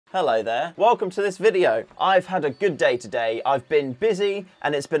Hello there, welcome to this video. I've had a good day today. I've been busy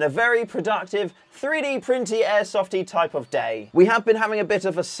and it's been a very productive 3D printy airsofty type of day. We have been having a bit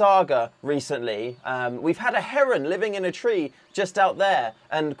of a saga recently. We've had a heron living in a tree just out there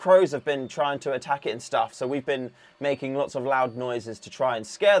and crows have been trying to attack it and stuff. So we've been making lots of loud noises to try and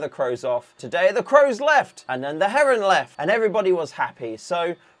scare the crows off. Today the crows left and then the heron left and everybody was happy.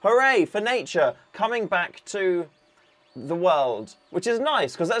 So hooray for nature coming back to the world, which is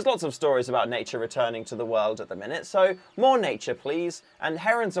nice because there's lots of stories about nature returning to the world at the minute. So more nature please, and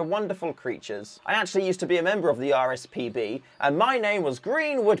herons are wonderful creatures. I actually used to be a member of the RSPB and my name was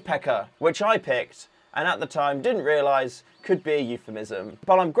Green Woodpecker, which I picked and at the time didn't realise could be a euphemism.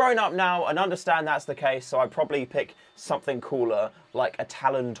 But I'm grown up now and understand that's the case, so I'd probably pick something cooler like a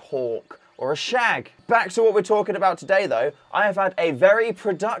taloned hawk or a shag. Back to what we're talking about today though, I have had a very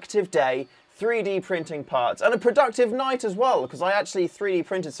productive day 3D printing parts and a productive night as well, because I actually 3D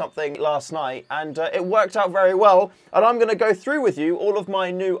printed something last night and it worked out very well, and I'm going to go through with you all of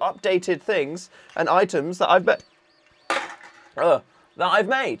my new updated things and items that I've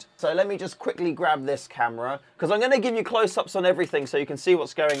made. So let me just quickly grab this camera because I'm going to give you close-ups on everything so you can see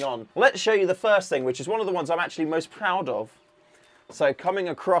what's going on. Let's show you the first thing, which is one of the ones I'm actually most proud of. So coming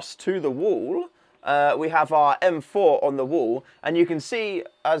across to the wall, we have our M4 on the wall, and you can see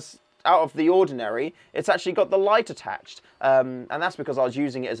as out of the ordinary, it's actually got the light attached. And that's because I was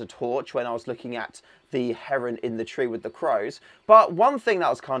using it as a torch when I was looking at the heron in the tree with the crows. But one thing that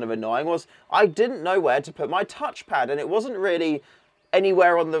was kind of annoying was I didn't know where to put my touchpad, and it wasn't really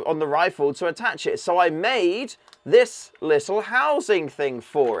anywhere on the rifle to attach it. So I made this little housing thing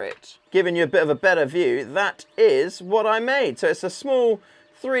for it. Giving you a bit of a better view, that is what I made. So it's a small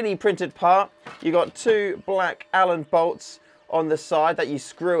 3D printed part. You got two black Allen bolts on the side that you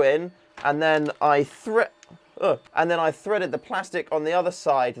screw in, and then I threaded the plastic on the other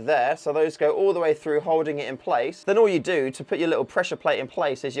side there, so those go all the way through, holding it in place. Then all you do to put your little pressure plate in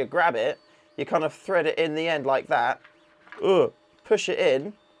place is you grab it, you kind of thread it in the end like that, push it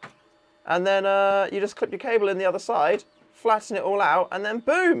in, and then you just clip your cable in the other side, flatten it all out, and then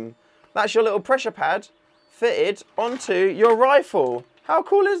boom! That's your little pressure pad fitted onto your rifle. How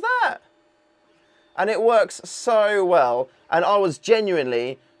cool is that? And it works so well, and I was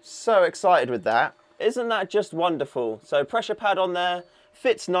genuinely so excited with that. Isn't that just wonderful? So pressure pad on there,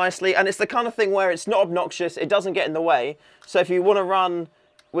 fits nicely, and it's the kind of thing where it's not obnoxious, it doesn't get in the way. So if you want to run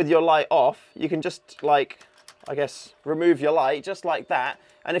with your light off, you can just, like, I guess, remove your light just like that.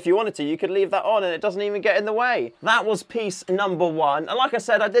 And if you wanted to, you could leave that on and it doesn't even get in the way. That was piece number one. And like I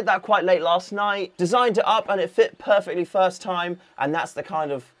said, I did that quite late last night, designed it up and it fit perfectly first time, and that's the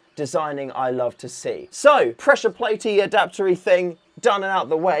kind of designing I love to see. So, pressure platey, adaptery thing done and out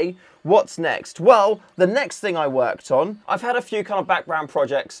the way. What's next? Well, the next thing I worked on, I've had a few kind of background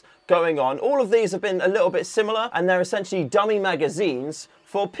projects going on. All of these have been a little bit similar, and they're essentially dummy magazines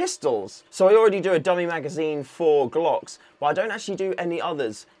for pistols. So I already do a dummy magazine for Glocks, but I don't actually do any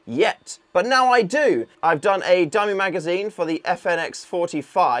others yet. But now I do. I've done a dummy magazine for the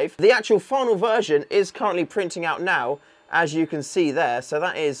FNX45. The actual final version is currently printing out now, as you can see there. So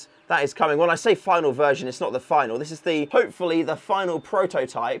that is coming. When I say final version, it's not the final. This is hopefully the final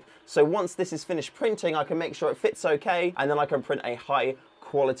prototype. So once this is finished printing, I can make sure it fits okay, and then I can print a high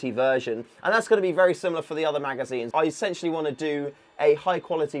quality version. And that's going to be very similar for the other magazines. I essentially want to do a high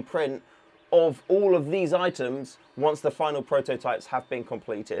quality print of all of these items once the final prototypes have been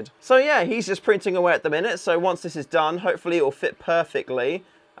completed. So yeah, he's just printing away at the minute. So once this is done, hopefully it will fit perfectly,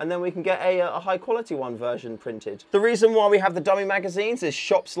 and then we can get a high quality one version printed. The reason why we have the dummy magazines is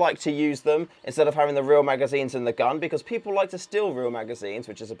shops like to use them instead of having the real magazines in the gun, because people like to steal real magazines,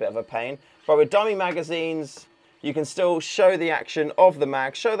 which is a bit of a pain. But with dummy magazines, you can still show the action of the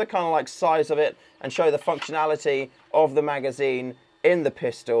mag, show the kind of like size of it, and show the functionality of the magazine in the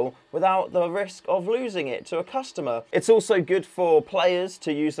pistol without the risk of losing it to a customer. It's also good for players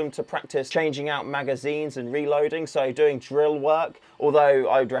to use them to practice changing out magazines and reloading, so doing drill work, although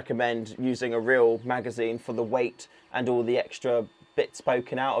I would recommend using a real magazine for the weight and all the extra bits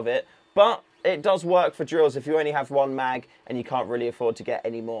poking out of it. But it does work for drills if you only have one mag and you can't really afford to get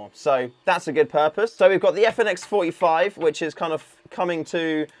any more. So that's a good purpose. So we've got the FNX45, which is kind of coming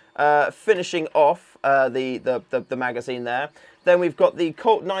to finishing off the magazine there. Then we've got the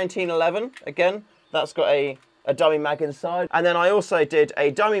Colt 1911. Again, that's got a dummy mag inside. And then I also did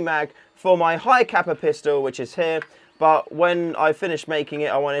a dummy mag for my high capper pistol, which is here. But when I finished making it,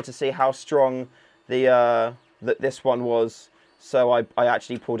 I wanted to see how strong this one was. So I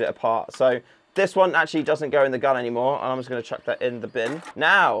actually pulled it apart. So this one actually doesn't go in the gun anymore, and I'm just going to chuck that in the bin.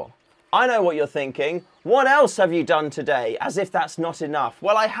 Now, I know what you're thinking. What else have you done today? As if that's not enough.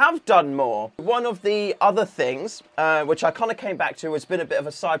 Well, I have done more. One of the other things, which I kind of came back to, has been a bit of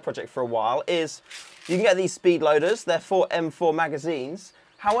a side project for a while, is you can get these speed loaders. They're for M4 magazines.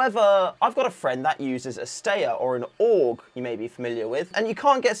 However, I've got a friend that uses a stayer or an AUG, you may be familiar with, and you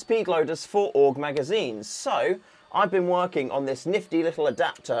can't get speed loaders for AUG magazines. So I've been working on this nifty little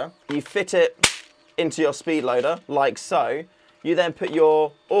adapter. You fit it into your speed loader like so. You then put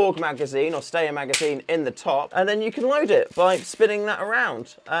your AUG magazine or stayer magazine in the top, and then you can load it by spinning that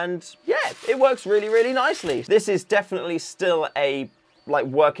around. And yeah, it works really, really nicely. This is definitely still a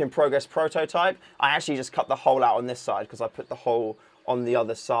work in progress prototype. I actually just cut the hole out on this side because I put the hole on the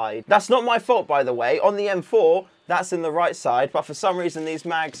other side. That's not my fault, by the way. On the M4, that's in the right side, but for some reason these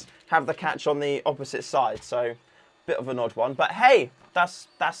mags have the catch on the opposite side, so bit of an odd one. But hey, that's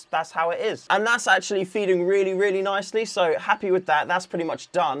how it is. And that's actually feeding really, really nicely, so happy with that. That's pretty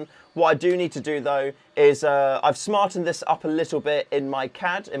much done. What I do need to do though is I've smartened this up a little bit in my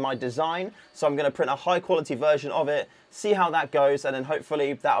CAD, in my design, so I'm going to print a high quality version of it, see how that goes, and then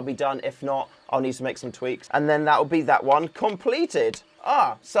hopefully that'll be done. If not, I'll need to make some tweaks, and then that'll be that one completed.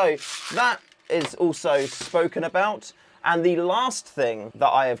 So that is also spoken about. And the last thing that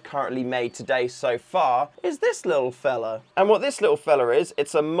I have currently made today so far is this little fella. And what this little fella is,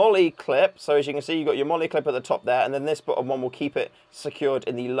 it's a molly clip. So as you can see, you've got your molly clip at the top there, and then this bottom one will keep it secured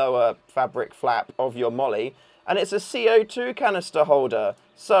in the lower fabric flap of your molly. And it's a CO2 canister holder.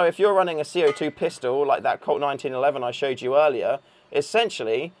 So if you're running a CO2 pistol, like that Colt 1911 I showed you earlier,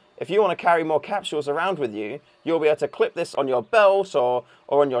 essentially, if you want to carry more capsules around with you, you'll be able to clip this on your belt or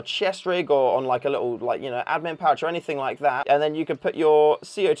on your chest rig or on like a little admin pouch or anything like that. And then you can put your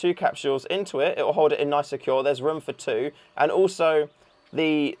CO2 capsules into it. It will hold it in nice secure. There's room for 2. And also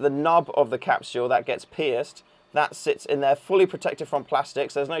the nub of the capsule that gets pierced, that sits in there fully protected from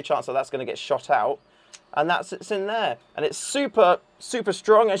plastic. So there's no chance that that's going to get shot out. And that sits in there. And it's super, super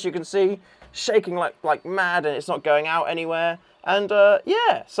strong, as you can see, shaking like mad, and it's not going out anywhere. And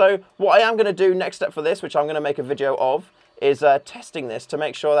yeah, so what I am going to do next step for this, which I'm going to make a video of, is testing this to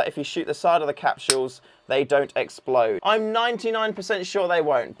make sure that if you shoot the side of the capsules, they don't explode. I'm 99% sure they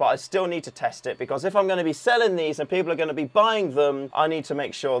won't, but I still need to test it, because if I'm going to be selling these and people are going to be buying them, I need to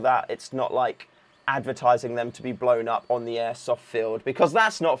make sure that it's not like advertising them to be blown up on the airsoft field, because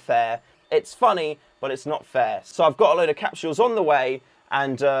that's not fair. It's funny, but it's not fair. So I've got a load of capsules on the way,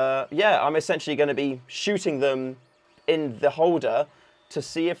 and yeah, I'm essentially going to be shooting them in the holder to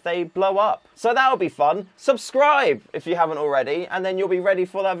see if they blow up. So that'll be fun. Subscribe if you haven't already, and then you'll be ready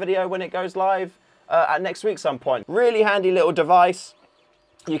for that video when it goes live at next week some point. Really handy little device.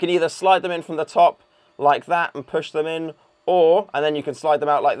 You can either slide them in from the top like that and push them in, and then you can slide them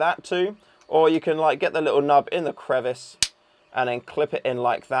out like that too, or you can like get the little nub in the crevice and then clip it in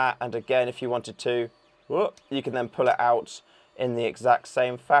like that. And again, if you wanted to, you can then pull it out in the exact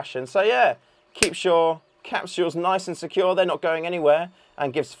same fashion. So yeah, keeps your capsules nice and secure, they're not going anywhere,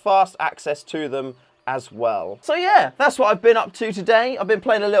 and gives fast access to them as well. So yeah, that's what I've been up to today. I've been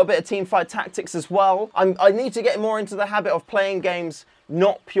playing a little bit of Teamfight Tactics as well. I need to get more into the habit of playing games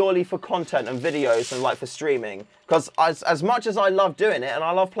not purely for content and videos and like for streaming, because as much as I love doing it and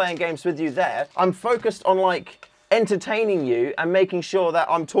I love playing games with you there, I'm focused on like entertaining you and making sure that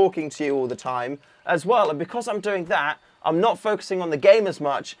I'm talking to you all the time as well. And because I'm doing that, I'm not focusing on the game as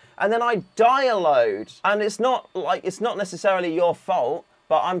much, and then I die a load. And it's not necessarily your fault,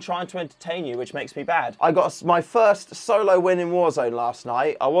 but I'm trying to entertain you, which makes me bad. I got my first solo win in Warzone last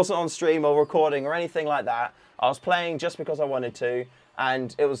night. I wasn't on stream or recording or anything like that. I was playing just because I wanted to,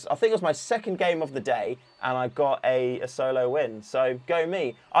 and I think it was my second game of the day, and I got a solo win. So go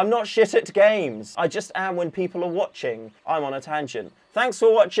me. I'm not shit at games. I just am when people are watching. I'm on a tangent. Thanks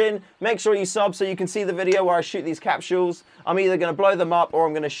for watching. Make sure you sub so you can see the video where I shoot these capsules. I'm either going to blow them up or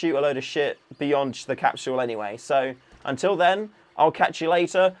I'm going to shoot a load of shit beyond the capsule anyway. So until then, I'll catch you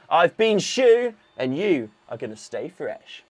later. I've been Shoe, and you are going to stay fresh.